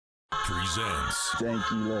presents.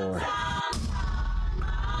 Thank you, Lord.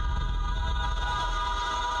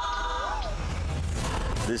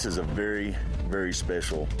 This is a very, very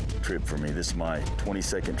special trip for me. This is my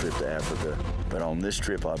 22nd trip to Africa. But on this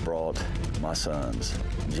trip, I brought my sons,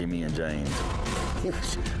 Jimmy and James.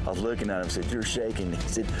 I was looking at him and said, "You're shaking." He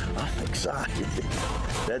said, "I'm excited."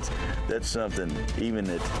 That's something, even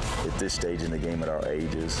at this stage in the game, at our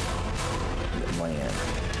ages, man.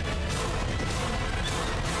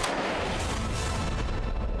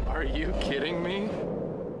 Are you kidding me?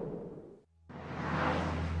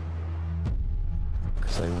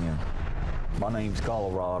 Say when. My name's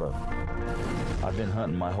Colorado. I've been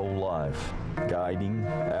hunting my whole life. Guiding,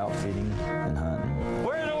 outfitting, and hunting.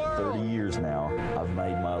 Where in the world? 30 years now, I've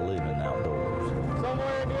made my living outdoors.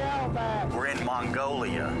 Somewhere in the outback. We're in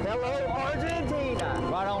Mongolia. Hello, Argentina.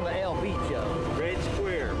 Right on the El Bicho. Red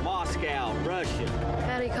Square, Moscow, Russia.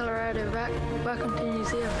 Howdy, Colorado. Back to New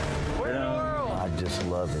Zealand. Where in the world? I just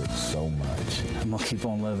love it so much. I'm gonna keep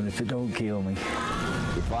on loving it if it don't kill me.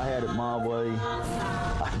 If I had it my way,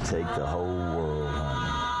 I'd take the whole world hunting.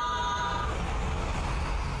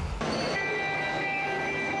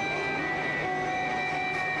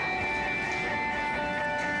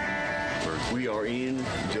 We are in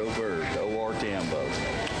Joe Bird, O.R. Tambo.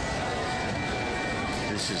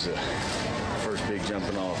 This is the first big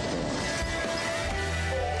jumping off point.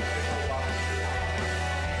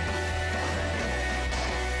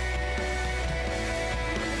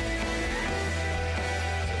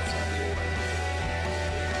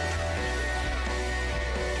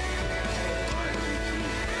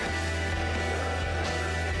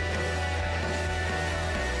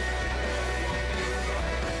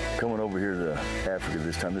 Coming over here to Africa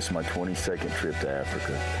this time, this is my 22nd trip to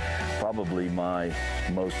Africa. Probably my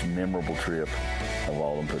most memorable trip of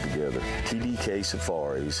all of them put together. TDK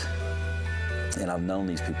Safaris, and I've known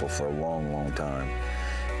these people for a long, long time.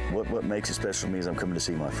 What makes it special for me is I'm coming to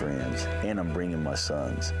see my friends, and I'm bringing my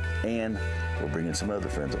sons, and we're bringing some other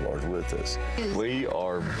friends of ours with us.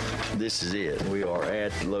 This is it. We are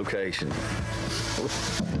at the location.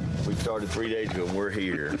 We started 3 days ago, and we're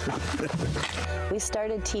here. We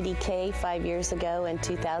started TDK 5 years ago in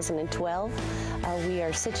 2012. We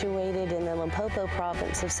are situated in the Limpopo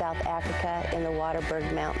province of South Africa in the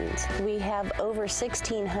Waterberg Mountains. We have over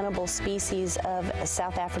 16 huntable species of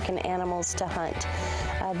South African animals to hunt.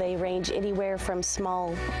 They range anywhere from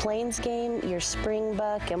small plains game, your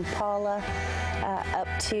springbuck, impala, up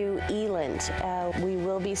to eland. We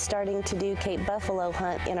will be starting to do Cape Buffalo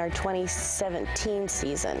hunt in our 2017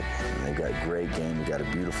 season. They've got great game. We've got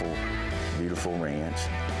a beautiful ranch.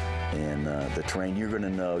 And the terrain, you're going to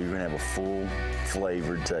know, you're going to have a full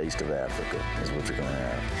flavored taste of Africa is what you're going to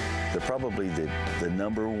have. They're probably the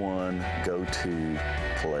 #1 go-to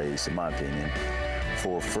place, in my opinion,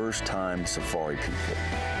 for first-time safari people.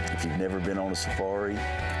 If you've never been on a safari,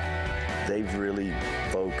 they've really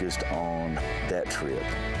focused on that trip.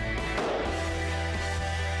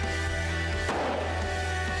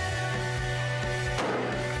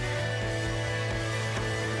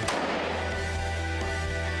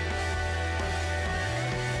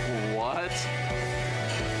 What?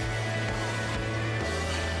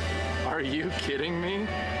 Are you kidding me?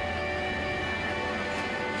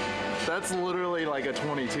 That's literally like a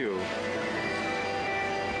 22.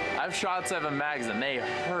 I've shot 7 mags and they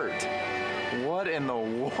hurt. What in the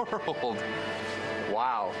world?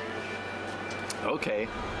 Wow. Okay.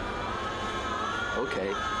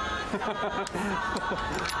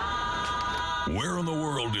 Where in the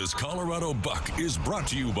World is Colorado Buck is brought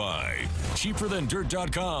to you by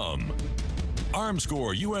CheaperThanDirt.com,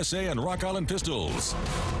 Armscore USA and Rock Island Pistols,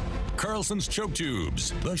 Carlson's Choke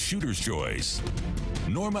Tubes, the Shooter's Choice,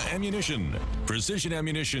 Norma Ammunition, precision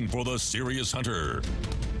ammunition for the serious hunter,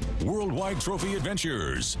 Worldwide Trophy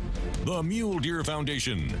Adventures, the Mule Deer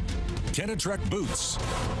Foundation, Kenetrek Boots,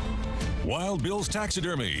 Wild Bill's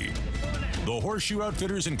Taxidermy, the Horseshoe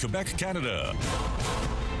Outfitters in Quebec, Canada,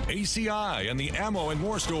 ACI and the Ammo and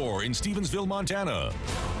More Store in Stevensville, Montana,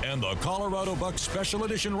 and the Colorado Buck Special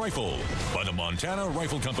Edition Rifle by the Montana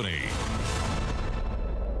Rifle Company.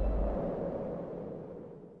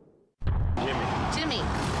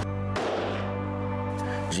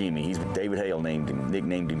 Jimmy, David Hale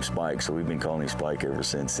nicknamed him Spike, so we've been calling him Spike ever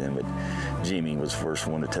since then. But Jimmy was the first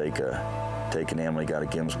one to take an animal. He got a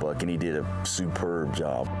Gims buck, and he did a superb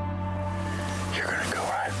job. You're gonna go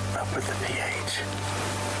right up with the pH.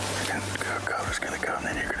 Cover's gonna come,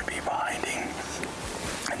 then you're gonna be behind him,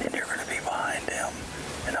 and then you're gonna be behind him,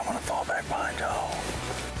 and I'm gonna fall back behind y'all.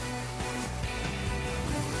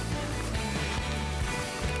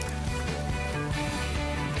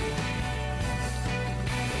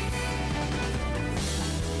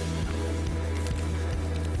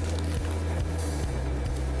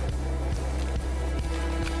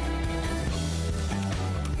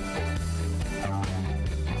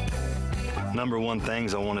 number one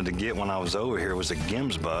things I wanted to get when I was over here was a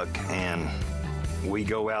gemsbuck, and we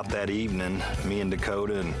go out that evening, me and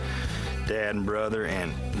Dakota and Dad and brother,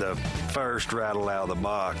 and the first rattle out of the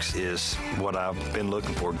box is what I've been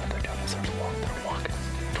looking for. They're doing this, they're walking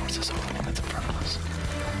towards this opening that's in front of us.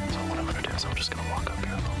 So what I'm gonna do is I'm just gonna walk up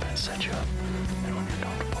here a little bit, set you up, and when you're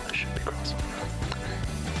comfortable, they should be crossing.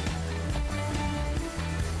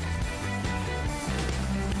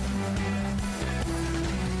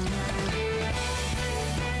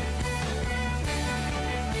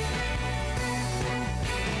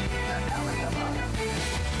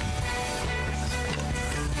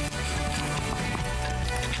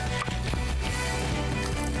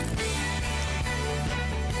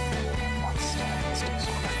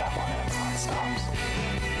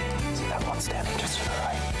 Standing just to the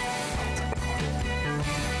right.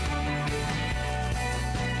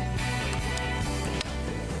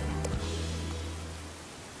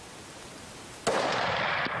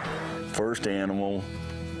 First animal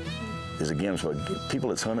is a gemsbuck. People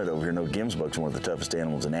that's hunted over here know gemsbuck's one of the toughest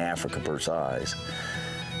animals in Africa per size.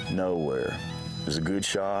 Nowhere. It was a good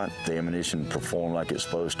shot. The ammunition performed like it's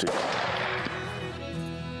supposed to.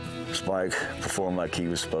 Spike performed like he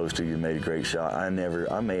was supposed to. You made a great shot. I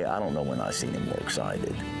don't know when I seen him more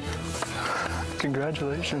excited.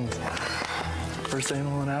 Congratulations. First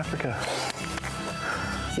animal in Africa.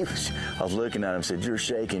 I was looking at him, said, "You're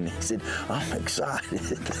shaking." He said, "I'm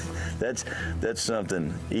excited." That's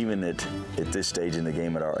something, even at this stage in the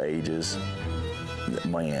game at our ages,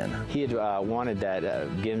 man. He had wanted that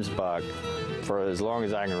gemsbuck for as long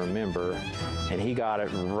as I can remember, and he got it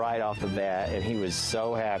right off the bat, and he was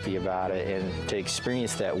so happy about it, and to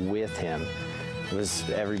experience that with him was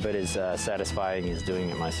every bit as satisfying as doing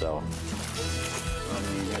it myself.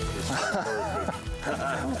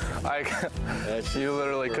 You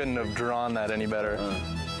literally couldn't have drawn that any better.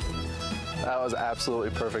 That was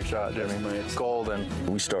absolutely perfect shot, Jimmy. It's golden.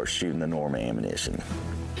 We start shooting the Norma ammunition.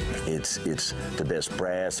 It's the best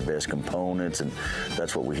brass, the best components, and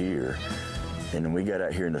that's what we hear. And then we got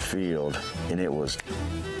out here in the field, and it was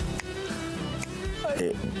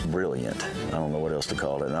brilliant. I don't know what else to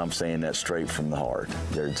call it, and I'm saying that straight from the heart.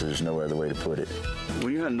 There's no other way to put it.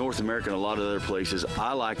 When you hunt North America and a lot of other places,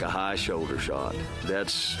 I like a high shoulder shot.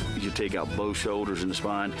 That's, you take out both shoulders and the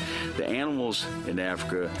spine. The animals in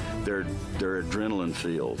Africa, they're adrenaline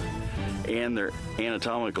filled. And they're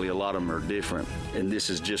anatomically, a lot of them are different. And this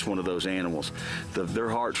is just one of those animals. Their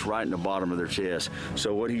heart's right in the bottom of their chest.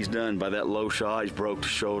 So what he's done by that low shot, he's broke the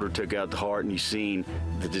shoulder, took out the heart, and you've seen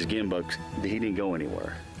that this gembuck, he didn't go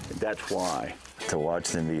anywhere. That's why. To watch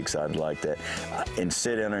them be excited like that and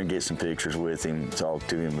sit down there and get some pictures with him, talk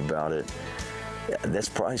to him about it, that's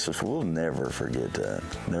priceless. We'll never forget that.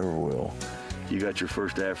 Never will. You got your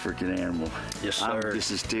first African animal. Yes, sir. This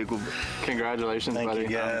is tickled. Congratulations, Thank buddy. you,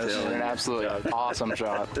 guys. An absolutely awesome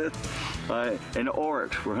shot. All right, and the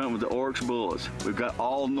Oryx. We're hunting with the Oryx bullets. We've got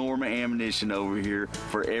all Norma ammunition over here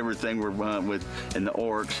for everything we're hunting with. And the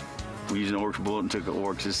Oryx, we used an Oryx bullet and took an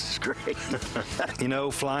Oryx. This is great. You know,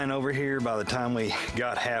 flying over here, by the time we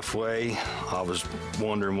got halfway, I was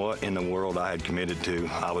wondering what in the world I had committed to.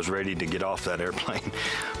 I was ready to get off that airplane.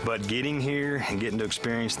 But getting here and getting to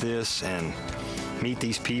experience this and meet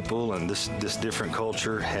these people and this different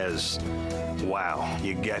culture has, wow.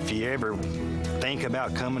 If you ever think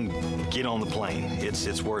about coming, get on the plane.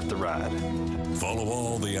 It's worth the ride. Follow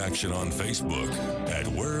all the action on Facebook at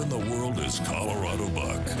Where in the World is Colorado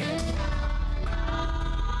Buck.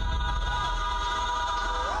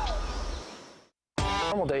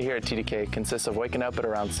 A normal day here at TDK consists of waking up at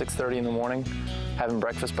around 6:30 in the morning, having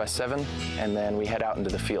breakfast by 7, and then we head out into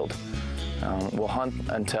the field. We'll hunt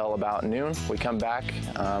until about noon. We come back,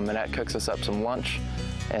 Annette cooks us up some lunch,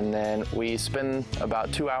 and then we spend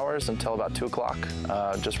about 2 hours until about 2 o'clock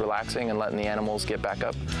just relaxing and letting the animals get back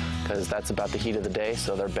up, because that's about the heat of the day,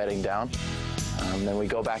 so they're bedding down. Then we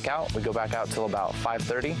go back out. We go back out till about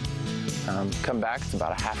 5:30. Come back, it's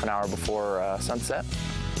about a half an hour before sunset.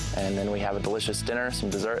 And then we have a delicious dinner, some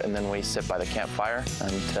dessert, and then we sit by the campfire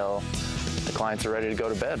until the clients are ready to go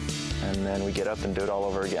to bed. And then we get up and do it all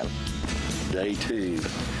over again. Day 2.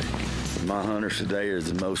 My hunters today are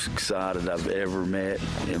the most excited I've ever met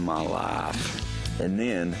in my life. And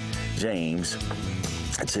then James,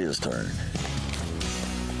 it's his turn.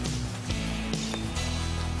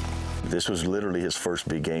 This was literally his first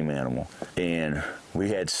big game animal. And we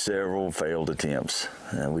had several failed attempts.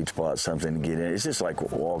 We'd spot something to get in. It's just like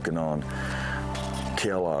walking on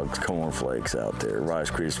Kellogg's cornflakes out there,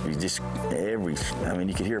 Rice Krispies, just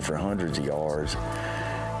you could hear it for hundreds of yards.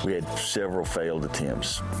 We had several failed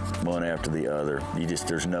attempts, one after the other.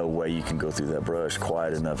 There's no way you can go through that brush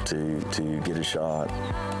quiet enough to get a shot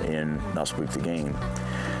and not spook the game.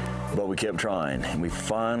 But we kept trying, and we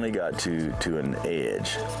finally got to an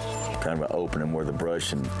edge, kind of an opening where the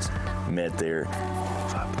brush and met there.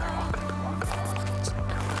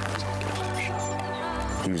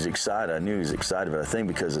 He was excited. I knew he was excited, but I think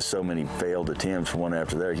because of so many failed attempts, one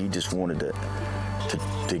after the other, he just wanted to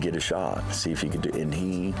get a shot, see if he could do it. And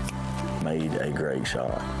he made a great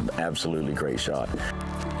shot, absolutely great shot.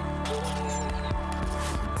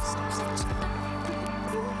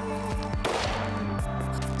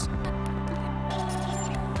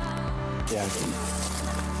 Yeah.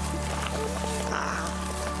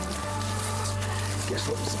 Guess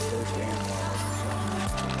what was the first animal?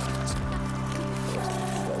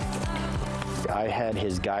 I had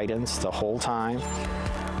his guidance the whole time.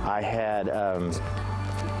 I had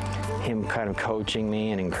him kind of coaching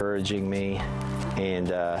me and encouraging me, and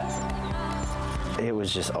it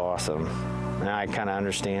was just awesome. Now I kind of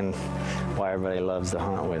understand why everybody loves to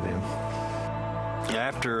hunt with him.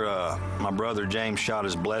 After my brother James shot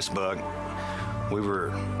his blessed buck, we were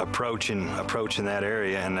approaching that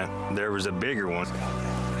area, and there was a bigger one.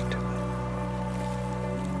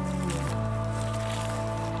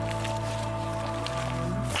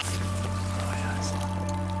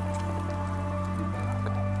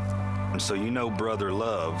 And so brother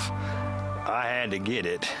love, I had to get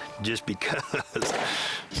it just because.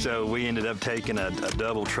 So we ended up taking a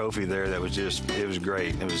double trophy there that was it was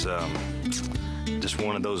great. It was just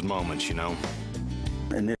one of those moments,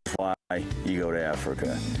 And this is why you go to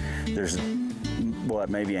Africa. There's,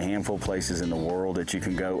 maybe a handful of places in the world that you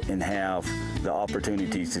can go and have the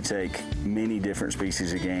opportunities to take many different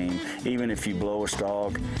species of game. Even if you blow a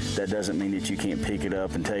stalk, that doesn't mean that you can't pick it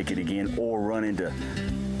up and take it again or run into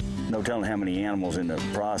no telling how many animals in the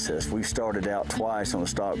process. We started out twice on a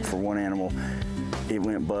stalk for one animal. It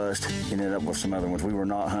went bust, ended up with some other ones. We were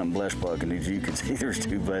not hunting blessed buck, and as you can see, there's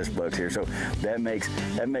 2 blessed bucks here. So that makes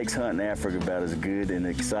hunting Africa about as good and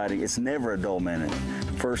exciting. It's never a dull minute.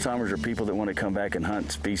 First timers are people that want to come back and hunt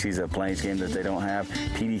species of plains game that they don't have.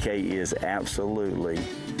 TDK is absolutely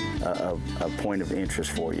a point of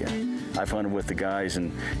interest for you. I've hunted with the guys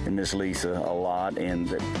and Miss Lisa a lot,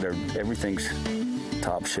 and everything's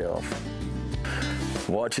top shelf.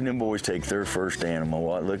 Watching them boys take their first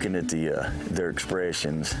animal, looking at their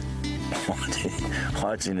expressions,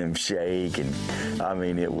 watching them shake, and I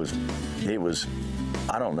mean, it was.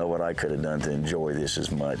 I don't know what I could have done to enjoy this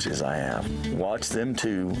as much as I have. Watch them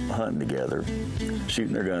two hunting together,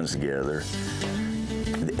 shooting their guns together.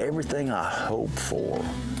 Everything I hoped for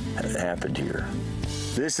happened here.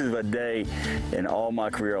 This is a day in all my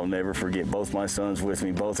career I'll never forget. Both my sons with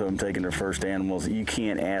me, both of them taking their first animals. You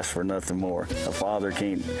can't ask for nothing more. A father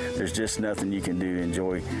can't, there's just nothing you can do to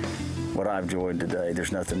enjoy what I've enjoyed today.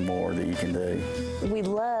 There's nothing more that you can do. We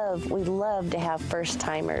love to have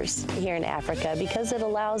first-timers here in Africa because it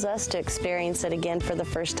allows us to experience it again for the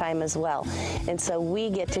first time as well. And so we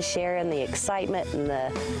get to share in the excitement and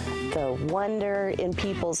the wonder in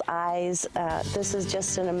people's eyes. This is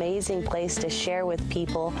just an amazing place to share with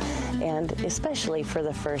people, and especially for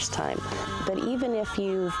the first time. But even if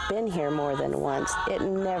you've been here more than once, it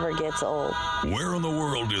never gets old. Where in the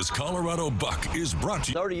World is Colorado Buck is brought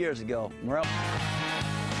to you. 30 years ago, we're up.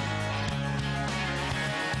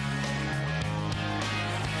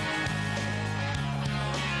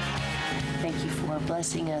 Thank you for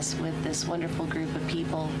blessing us with this wonderful group of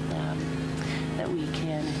people that we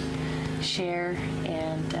can share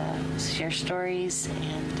and share stories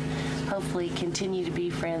and hopefully continue to be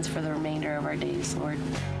friends for the remainder of our days, Lord.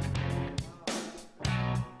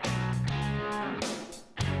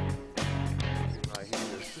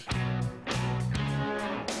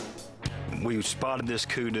 We spotted this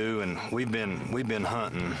kudu, and we've been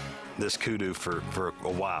hunting this kudu for a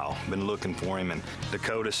while. Been looking for him, and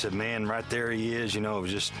Dakota said, "Man, right there he is." You know, it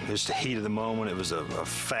was just the heat of the moment. It was a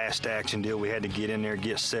fast action deal. We had to get in there,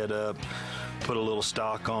 get set up, put a little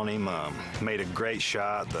stock on him. Made a great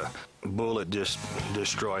shot. The bullet just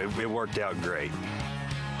destroyed. It worked out great.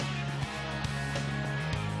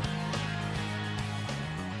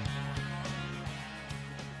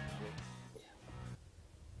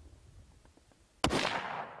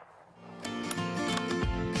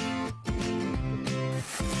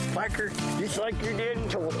 Just like your dad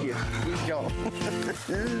told you. Good job.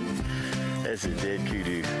 That's a dead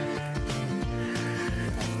kudu.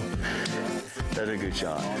 That's a good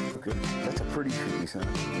shot. That's a pretty kudu, son.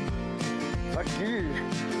 Fuck you.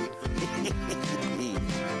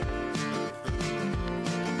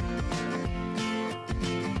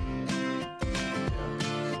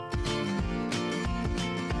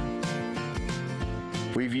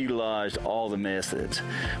 utilized all the methods.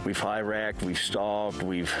 We've high-racked, we've stalked,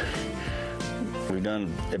 we've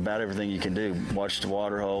done about everything you can do. Watch the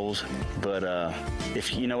water holes, but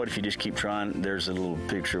if you know what, if you just keep trying, there's a little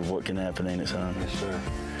picture of what can happen in it, son. Yes, sir.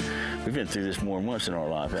 We've been through this more than once in our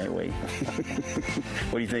life, ain't we?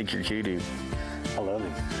 What do you think your kid do? I love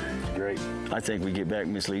him. Great. I think we get back,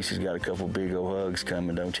 Miss Lisa's got a couple big old hugs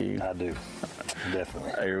coming, don't you? I do.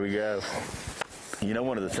 Definitely. Here we go. You know,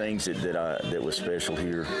 one of the things that was special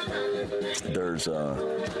here, there's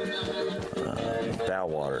Bow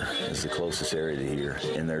is the closest area to here,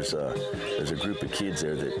 and there's a group of kids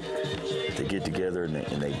there that they get together and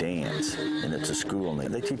they dance, and it's a school,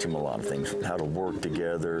 and they teach them a lot of things, how to work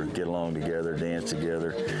together, get along together, dance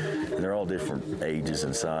together, and they're all different ages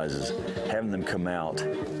and sizes. Having them come out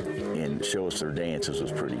and show us their dances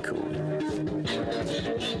was pretty cool.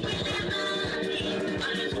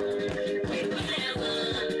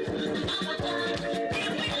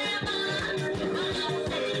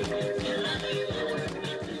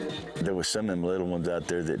 There was some of them little ones out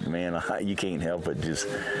there that, man, you can't help but just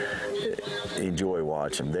enjoy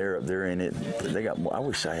watching them. They're in it. They got. I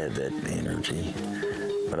wish I had that energy,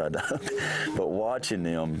 but I don't. But watching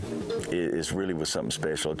them is really was something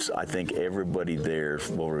special. I think everybody there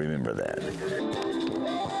will remember that.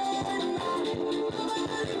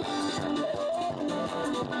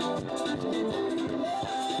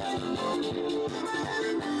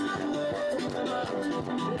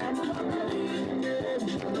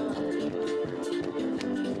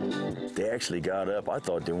 They actually got up. I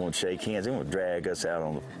thought they won't shake hands. They won't drag us out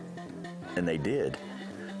on the, and they did.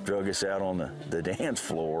 Drug us out on the dance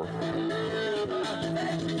floor.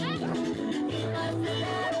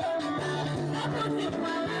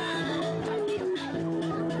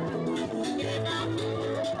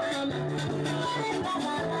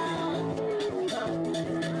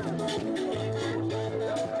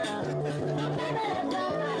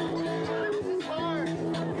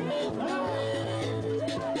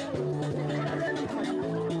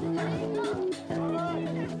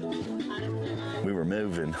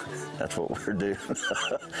 Moving. That's what we're doing.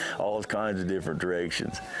 All kinds of different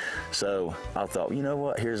directions. So I thought, you know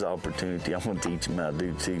what? Here's the opportunity. I'm going to teach them how to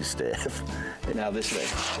do two-step. Now this way.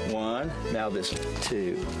 1. Now this way.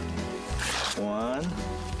 2. 1,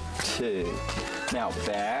 2. Now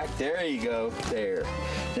back. There you go. There.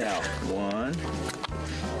 Now 1.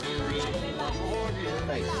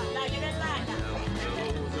 Hey.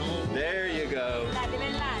 There you go.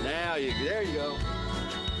 Now there you go.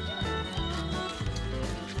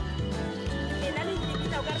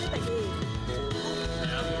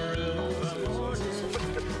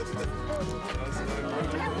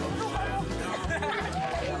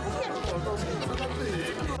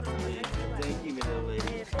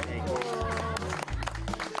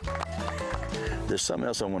 There's something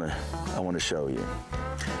else I want to show you.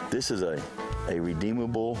 This is a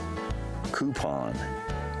redeemable coupon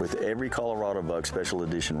with every Colorado Buck Special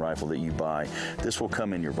Edition rifle that you buy. This will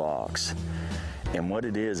come in your box. And what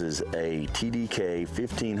it is a TDK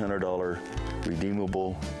 $1,500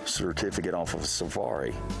 redeemable certificate off of a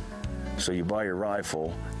Safari. So you buy your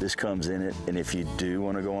rifle, this comes in it, and if you do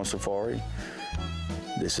want to go on safari,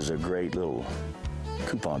 this is a great little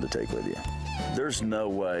coupon to take with you. There's no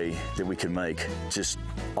way that we can make just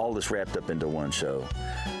all this wrapped up into one show.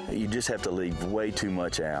 You just have to leave way too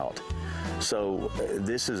much out. So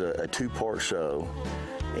this is a two-part show,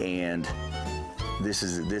 and this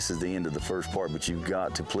is the end of the first part, but you've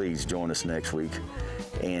got to please join us next week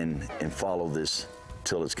and follow this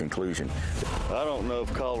till its conclusion. I don't know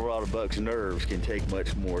if Colorado Buck's nerves can take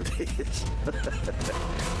much more of this.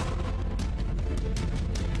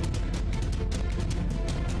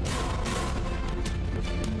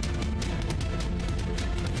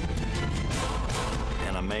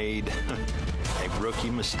 And I made a rookie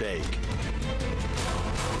mistake.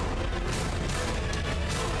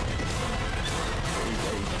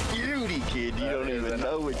 Beauty, kid. You don't even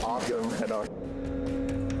know what you got.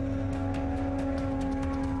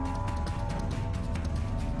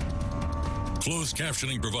 Closed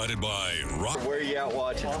captioning provided by Rock. Where are you out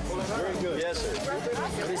watching? Very good. Yes, sir.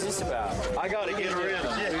 What is this about? I got to get rid of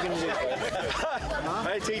it.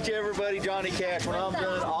 I teach everybody Johnny Cash. When I'm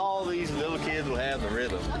done, all these little kids will have the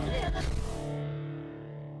rhythm.